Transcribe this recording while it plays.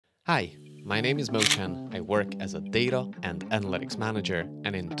Hi, my name is Mo Chen. I work as a data and analytics manager,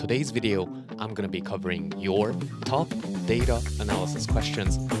 and in today's video, I'm going to be covering your top data analysis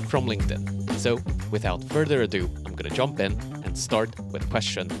questions from LinkedIn. So, without further ado, I'm going to jump in and start with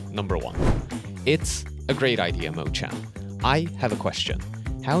question number 1. It's a great idea, Mo Chen. I have a question.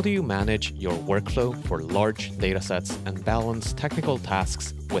 How do you manage your workflow for large datasets and balance technical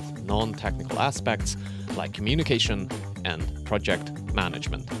tasks with non-technical aspects like communication and project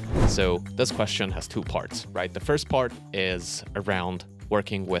management? So this question has two parts, right? The first part is around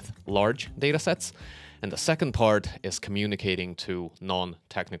working with large datasets, and the second part is communicating to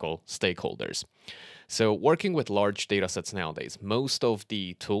non-technical stakeholders. So working with large datasets nowadays, most of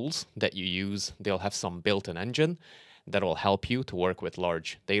the tools that you use, they'll have some built-in engine that will help you to work with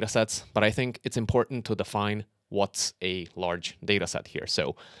large datasets. But I think it's important to define what's a large dataset here.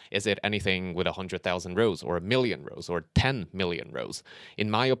 So is it anything with 100,000 rows or 1 million rows or 10 million rows?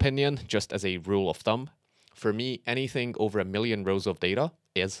 In my opinion, just as a rule of thumb, for me, anything over 1 million rows of data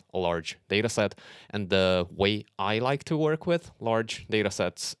is a large dataset. And the way I like to work with large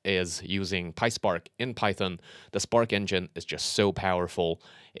datasets is using PySpark in Python. The Spark engine is just so powerful.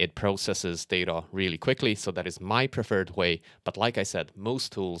 It processes data really quickly. So that is my preferred way. But like I said,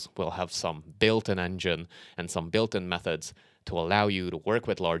 most tools will have some built-in engine and some built-in methods to allow you to work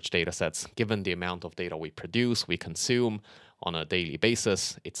with large datasets. Given the amount of data we produce, we consume on a daily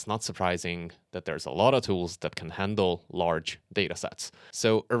basis, it's not surprising that there's a lot of tools that can handle large datasets.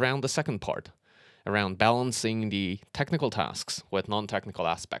 So around the second part, around balancing the technical tasks with non-technical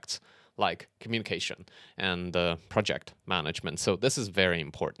aspects like communication and project management. So this is very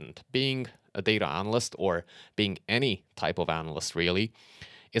important. Being a data analyst, or being any type of analyst really,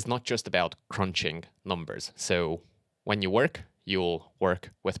 is not just about crunching numbers. So when you work, you'll work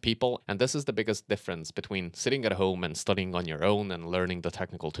with people. And this is the biggest difference between sitting at home and studying on your own and learning the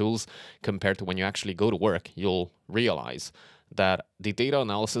technical tools compared to when you actually go to work. You'll realize that the data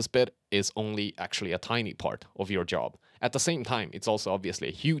analysis bit is only actually a tiny part of your job. At the same time, it's also obviously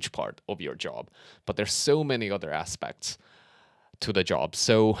a huge part of your job, but there's so many other aspects to the job.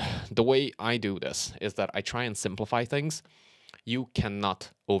 So the way I do this is that I try and simplify things. You cannot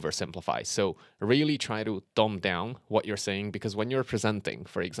oversimplify. So really try to dumb down what you're saying, because when you're presenting,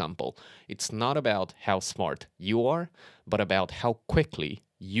 for example, it's not about how smart you are, but about how quickly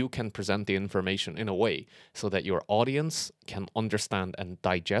you can present the information in a way so that your audience can understand and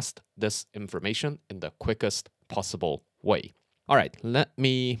digest this information in the quickest possible way. All right, let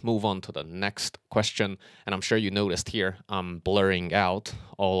me move on to the next question. And I'm sure you noticed here, I'm blurring out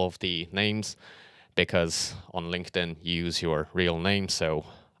all of the names, because on LinkedIn you use your real name, so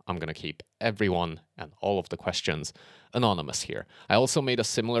I'm going to keep everyone and all of the questions anonymous here. I also made a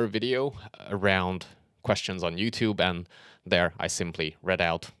similar video around questions on YouTube, and there I simply read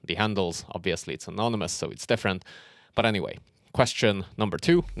out the handles. Obviously it's anonymous, so it's different. But anyway, question number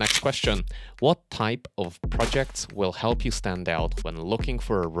 2, next question. What type of projects will help you stand out when looking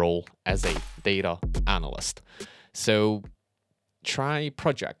for a role as a data analyst? So try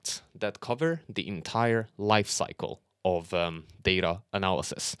projects that cover the entire life cycle of data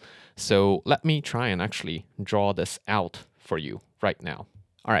analysis. So let me try and actually draw this out for you right now.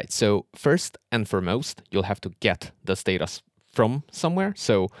 All right, so first and foremost, you'll have to get this data from somewhere.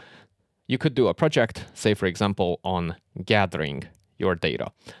 So you could do a project, say for example, on gathering your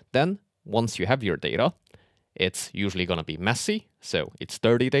data. Then once you have your data, it's usually going to be messy, so it's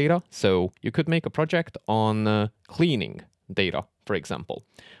dirty data. So you could make a project on cleaning data, for example.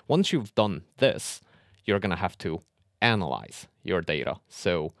 Once you've done this, you're going to have to analyze your data.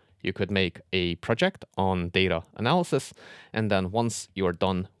 So you could make a project on data analysis, and then once you're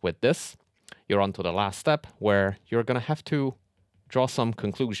done with this, you're on to the last step where you're going to have to draw some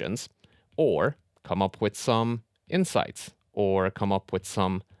conclusions or come up with some insights or come up with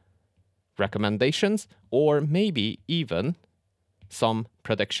some recommendations or maybe even some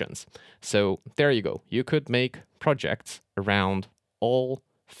predictions. So there you go. You could make projects around all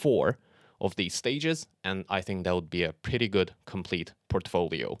 4 of these stages, and I think that would be a pretty good complete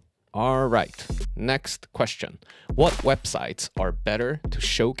portfolio. All right, next question. What websites are better to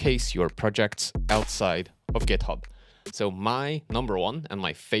showcase your projects outside of GitHub? So my number 1 and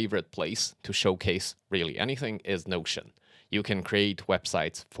my favorite place to showcase really anything is Notion. You can create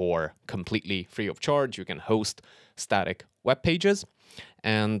websites for completely free of charge. You can host static web pages,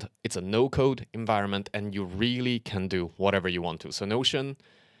 and it's a no-code environment, and you really can do whatever you want to. So Notion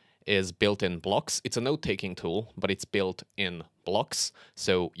is built in blocks. It's a note-taking tool, but it's built in blocks.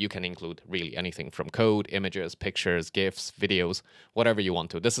 So you can include really anything from code, images, pictures, GIFs, videos, whatever you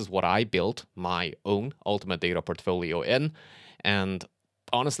want to. This is what I built my own Ultimate Data portfolio in. And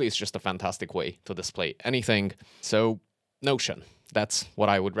honestly, it's just a fantastic way to display anything. So Notion, that's what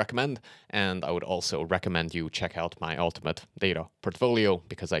I would recommend. And I would also recommend you check out my ultimate data portfolio,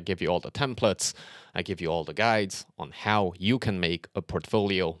 because I give you all the templates, I give you all the guides on how you can make a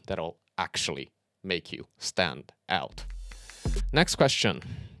portfolio that'll actually make you stand out. Next question.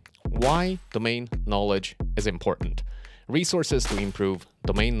 Why domain knowledge is important? Resources to improve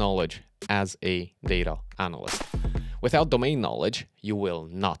domain knowledge as a data analyst. Without domain knowledge, you will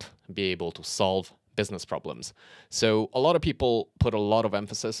not be able to solve business problems. So a lot of people put a lot of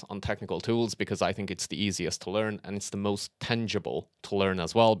emphasis on technical tools because I think it's the easiest to learn, and it's the most tangible to learn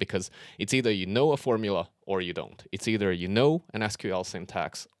as well, because it's either you know a formula or you don't. It's either you know an SQL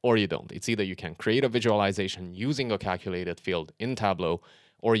syntax or you don't. It's either you can create a visualization using a calculated field in Tableau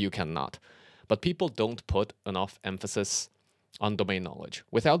or you cannot. But people don't put enough emphasis on domain knowledge.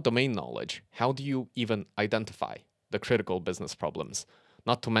 Without domain knowledge, how do you even identify the critical business problems?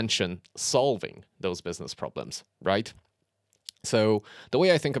 Not to mention solving those business problems, right? So the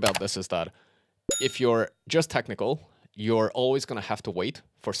way I think about this is that if you're just technical, you're always going to have to wait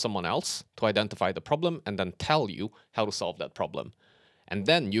for someone else to identify the problem and then tell you how to solve that problem. And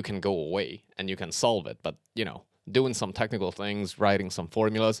then you can go away and you can solve it. But, you know, doing some technical things, writing some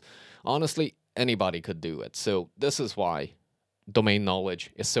formulas, honestly, anybody could do it. So this is why domain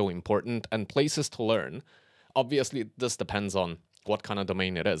knowledge is so important, and places to learn. Obviously, this depends on what kind of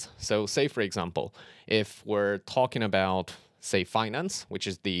domain it is. So say, for example, if we're talking about, say, finance, which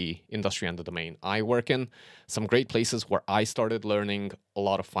is the industry and the domain I work in, some great places where I started learning a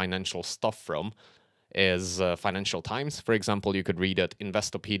lot of financial stuff from is Financial Times. For example, you could read it.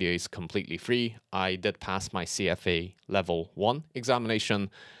 Investopedia is completely free. I did pass my CFA level 1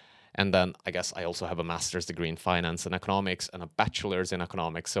 examination. And then I guess I also have a master's degree in finance and economics and a bachelor's in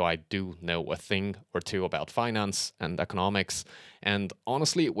economics. So I do know a thing or two about finance and economics. And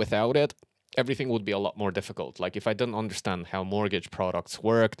honestly, without it, everything would be a lot more difficult. Like if I didn't understand how mortgage products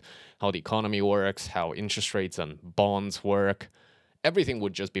worked, how the economy works, how interest rates and bonds work, everything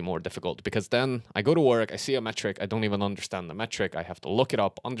would just be more difficult, because then I go to work, I see a metric, I don't even understand the metric. I have to look it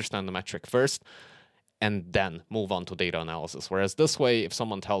up, understand the metric first, and then move on to data analysis. Whereas this way, if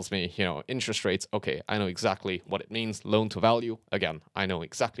someone tells me, you know, interest rates, okay, I know exactly what it means. Loan to value, again, I know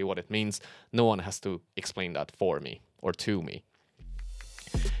exactly what it means. No one has to explain that for me or to me.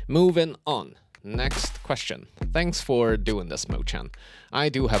 Moving on. Next question. Thanks for doing this, Mo-chan. I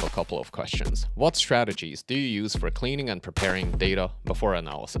do have a couple of questions. What strategies do you use for cleaning and preparing data before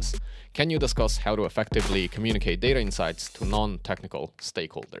analysis? Can you discuss how to effectively communicate data insights to non-technical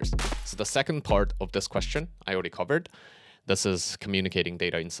stakeholders? So the second part of this question I already covered. This is communicating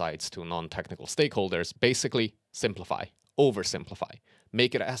data insights to non-technical stakeholders. Basically, simplify, oversimplify,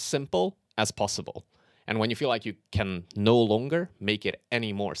 make it as simple as possible. And when you feel like you can no longer make it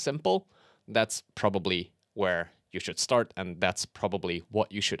any more simple, that's probably where you should start, and that's probably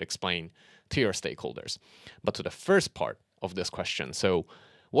what you should explain to your stakeholders. But to the first part of this question, so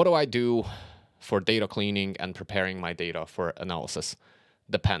what do I do for data cleaning and preparing my data for analysis?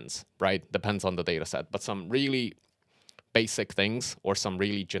 Depends, right? Depends on the data set. But some really basic things or some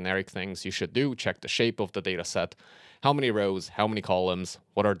really generic things you should do: check the shape of the data set. How many rows, how many columns,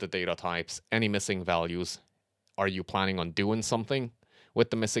 what are the data types, any missing values? Are you planning on doing something with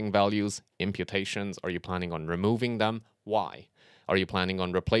the missing values? Imputations, are you planning on removing them? Why? Are you planning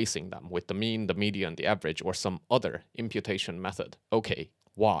on replacing them with the mean, the median, the average, or some other imputation method? Okay,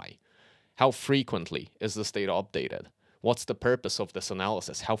 why? How frequently is this data updated? What's the purpose of this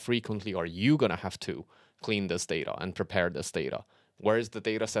analysis? How frequently are you going to have to clean this data and prepare this data? Where is the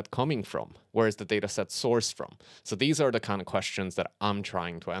data set coming from? Where is the data set sourced from? So these are the kind of questions that I'm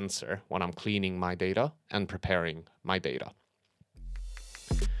trying to answer when I'm cleaning my data and preparing my data.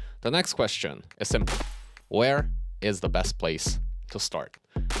 The next question is simple. Where is the best place to start?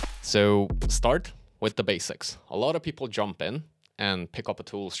 So start with the basics. A lot of people jump in and pick up a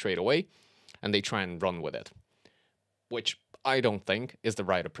tool straight away, and they try and run with it, which I don't think is the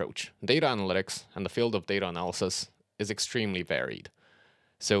right approach. Data analytics and the field of data analysis is extremely varied.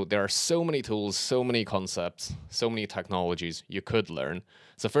 So there are so many tools, so many concepts, so many technologies you could learn.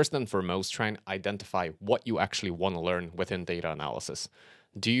 So first and foremost, try and identify what you actually want to learn within data analysis.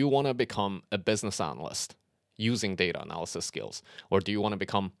 Do you want to become a business analyst using data analysis skills? Or do you want to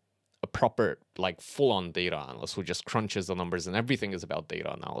become a proper, like full-on data analyst who just crunches the numbers and everything is about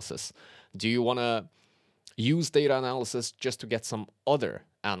data analysis? Do you want to use data analysis just to get some other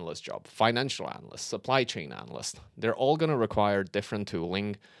analyst job, financial analyst, supply chain analyst? They're all going to require different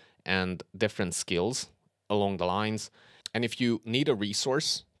tooling and different skills along the lines. And if you need a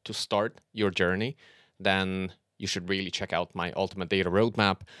resource to start your journey, then you should really check out my Ultimate Data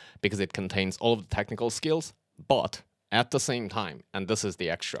Roadmap because it contains all of the technical skills, but at the same time, and this is the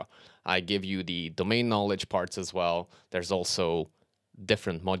extra, I give you the domain knowledge parts as well. There's also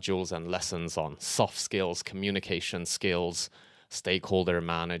different modules and lessons on soft skills, communication skills, stakeholder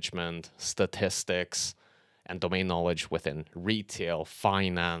management, statistics, and domain knowledge within retail,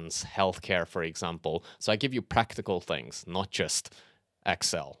 finance, healthcare, for example. So I give you practical things, not just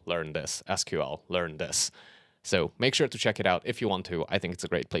Excel, learn this, SQL, learn this. So make sure to check it out if you want to. I think it's a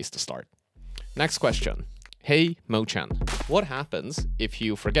great place to start. Next question. Hey, Mo-chan, what happens if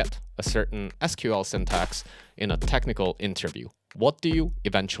you forget a certain SQL syntax in a technical interview? What do you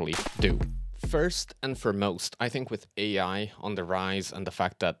eventually do? First and foremost, I think with AI on the rise and the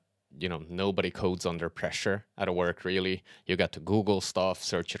fact that, nobody codes under pressure at work, really. You get to Google stuff,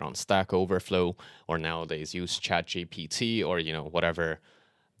 search it on Stack Overflow, or nowadays use ChatGPT or, whatever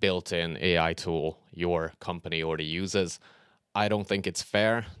built-in AI tool your company already uses. I don't think it's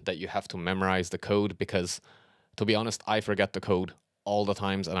fair that you have to memorize the code because, to be honest, I forget the code all the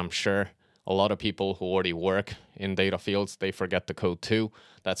times, and I'm sure a lot of people who already work in data fields, they forget the code too.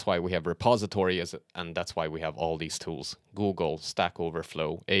 That's why we have repositories, and that's why we have all these tools. Google, Stack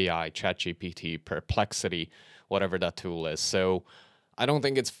Overflow, AI, ChatGPT, Perplexity, whatever that tool is. So I don't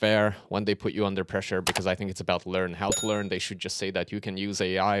think it's fair when they put you under pressure because I think it's about learn how to learn. They should just say that you can use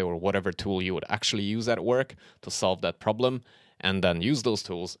AI or whatever tool you would actually use at work to solve that problem, and then use those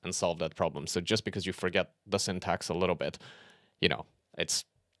tools and solve that problem. So just because you forget the syntax a little bit, it's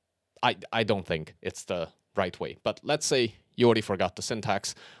I don't think it's the right way. But let's say you already forgot the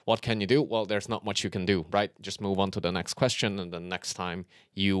syntax. What can you do? Well, there's not much you can do, right? Just move on to the next question, and then next time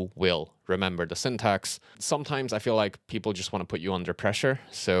you will remember the syntax. Sometimes I feel like people just want to put you under pressure,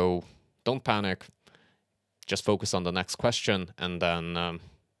 so don't panic. Just focus on the next question, and then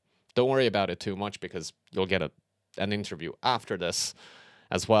don't worry about it too much because you'll get an interview after this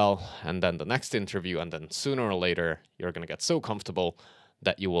as well, and then the next interview, and then sooner or later, you're going to get so comfortable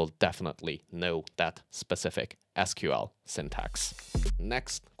that you will definitely know that specific SQL syntax.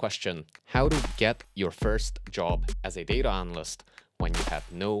 Next question, how to get your first job as a data analyst when you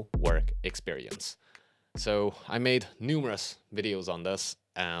have no work experience? So I made numerous videos on this,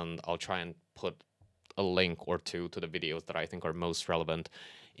 and I'll try and put a link or two to the videos that I think are most relevant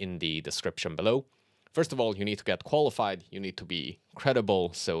in the description below. First of all, you need to get qualified, you need to be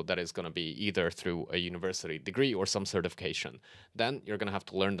credible, so that is going to be either through a university degree or some certification. Then you're going to have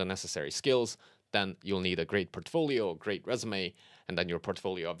to learn the necessary skills, then you'll need a great portfolio, a great resume, and then your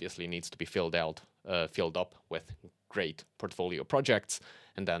portfolio obviously needs to be filled up with great portfolio projects.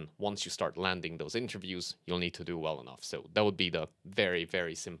 And then once you start landing those interviews, you'll need to do well enough. So that would be the very,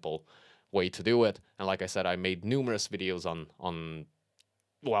 very simple way to do it. And like I said, I made numerous videos on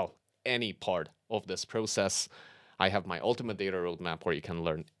any part of this process. I have my Ultimate Data Roadmap where you can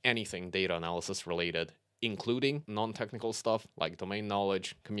learn anything data analysis related, including non-technical stuff like domain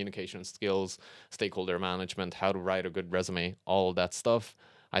knowledge, communication skills, stakeholder management, how to write a good resume, all that stuff.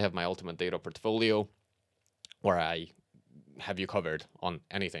 I have my Ultimate Data Portfolio where I have you covered on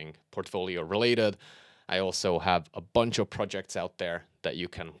anything portfolio related. I also have a bunch of projects out there that you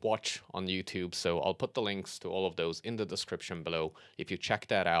can watch on YouTube. So I'll put the links to all of those in the description below. If you check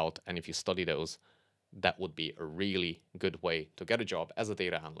that out and if you study those, that would be a really good way to get a job as a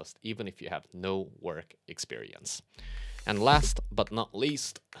data analyst, even if you have no work experience. And last but not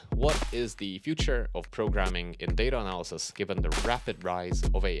least, what is the future of programming in data analysis given the rapid rise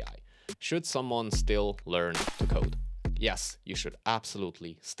of AI? Should someone still learn to code? Yes, you should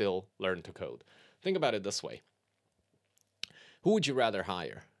absolutely still learn to code. Think about it this way. Who would you rather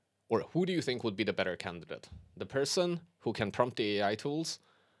hire? Or who do you think would be the better candidate? The person who can prompt the AI tools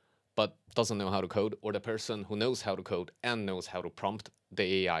but doesn't know how to code, or the person who knows how to code and knows how to prompt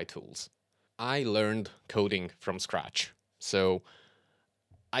the AI tools? I learned coding from scratch. So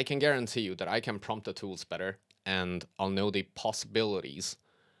I can guarantee you that I can prompt the tools better, and I'll know the possibilities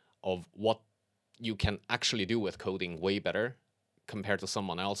of what you can actually do with coding way better compared to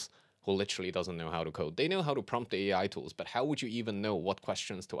someone else who literally doesn't know how to code. They know how to prompt the AI tools, but how would you even know what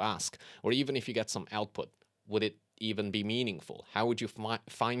questions to ask? Or even if you get some output, would it even be meaningful? How would you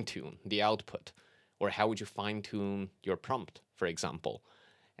fine-tune the output? Or how would you fine-tune your prompt, for example?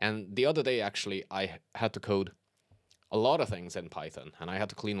 And the other day, actually, I had to code a lot of things in Python, and I had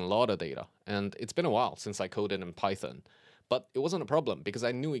to clean a lot of data. And it's been a while since I coded in Python. But it wasn't a problem because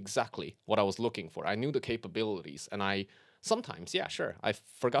I knew exactly what I was looking for. I knew the capabilities, and sometimes, yeah, sure, I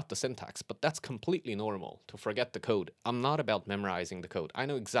forgot the syntax, but that's completely normal to forget the code. I'm not about memorizing the code. I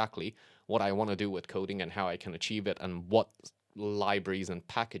know exactly what I want to do with coding and how I can achieve it and what libraries and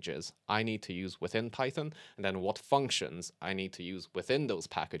packages I need to use within Python, and then what functions I need to use within those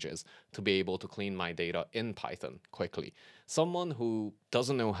packages to be able to clean my data in Python quickly. Someone who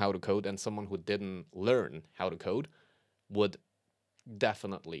doesn't know how to code and someone who didn't learn how to code would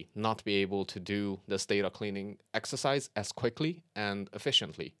definitely not be able to do this data cleaning exercise as quickly and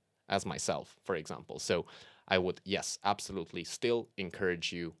efficiently as myself, for example. So I would, yes, absolutely still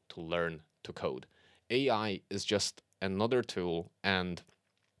encourage you to learn to code. AI is just another tool, and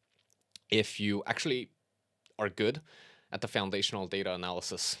if you actually are good at the foundational data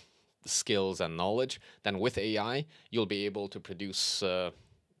analysis skills and knowledge, then with AI, you'll be able to produce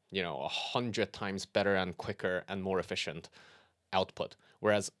 100 times better and quicker and more efficient output.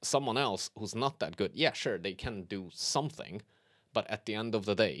 Whereas someone else who's not that good, yeah, sure, they can do something, but at the end of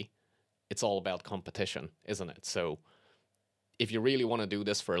the day, it's all about competition, isn't it? So if you really want to do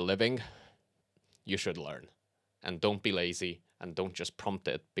this for a living, you should learn. And don't be lazy and don't just prompt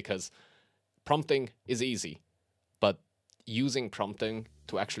it, because prompting is easy, but using prompting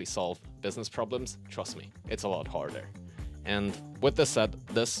to actually solve business problems, trust me, it's a lot harder. And with this said,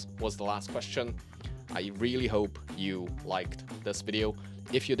 this was the last question. I really hope you liked this video.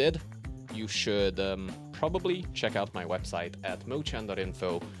 If you did, you should probably check out my website at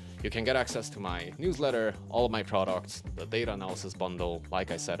mochan.info. You can get access to my newsletter, all of my products, the data analysis bundle. Like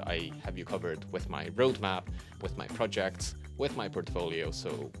I said, I have you covered with my roadmap, with my projects, with my portfolio.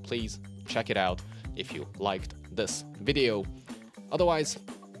 So please check it out if you liked this video. Otherwise,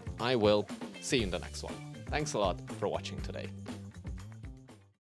 I will see you in the next one. Thanks a lot for watching today.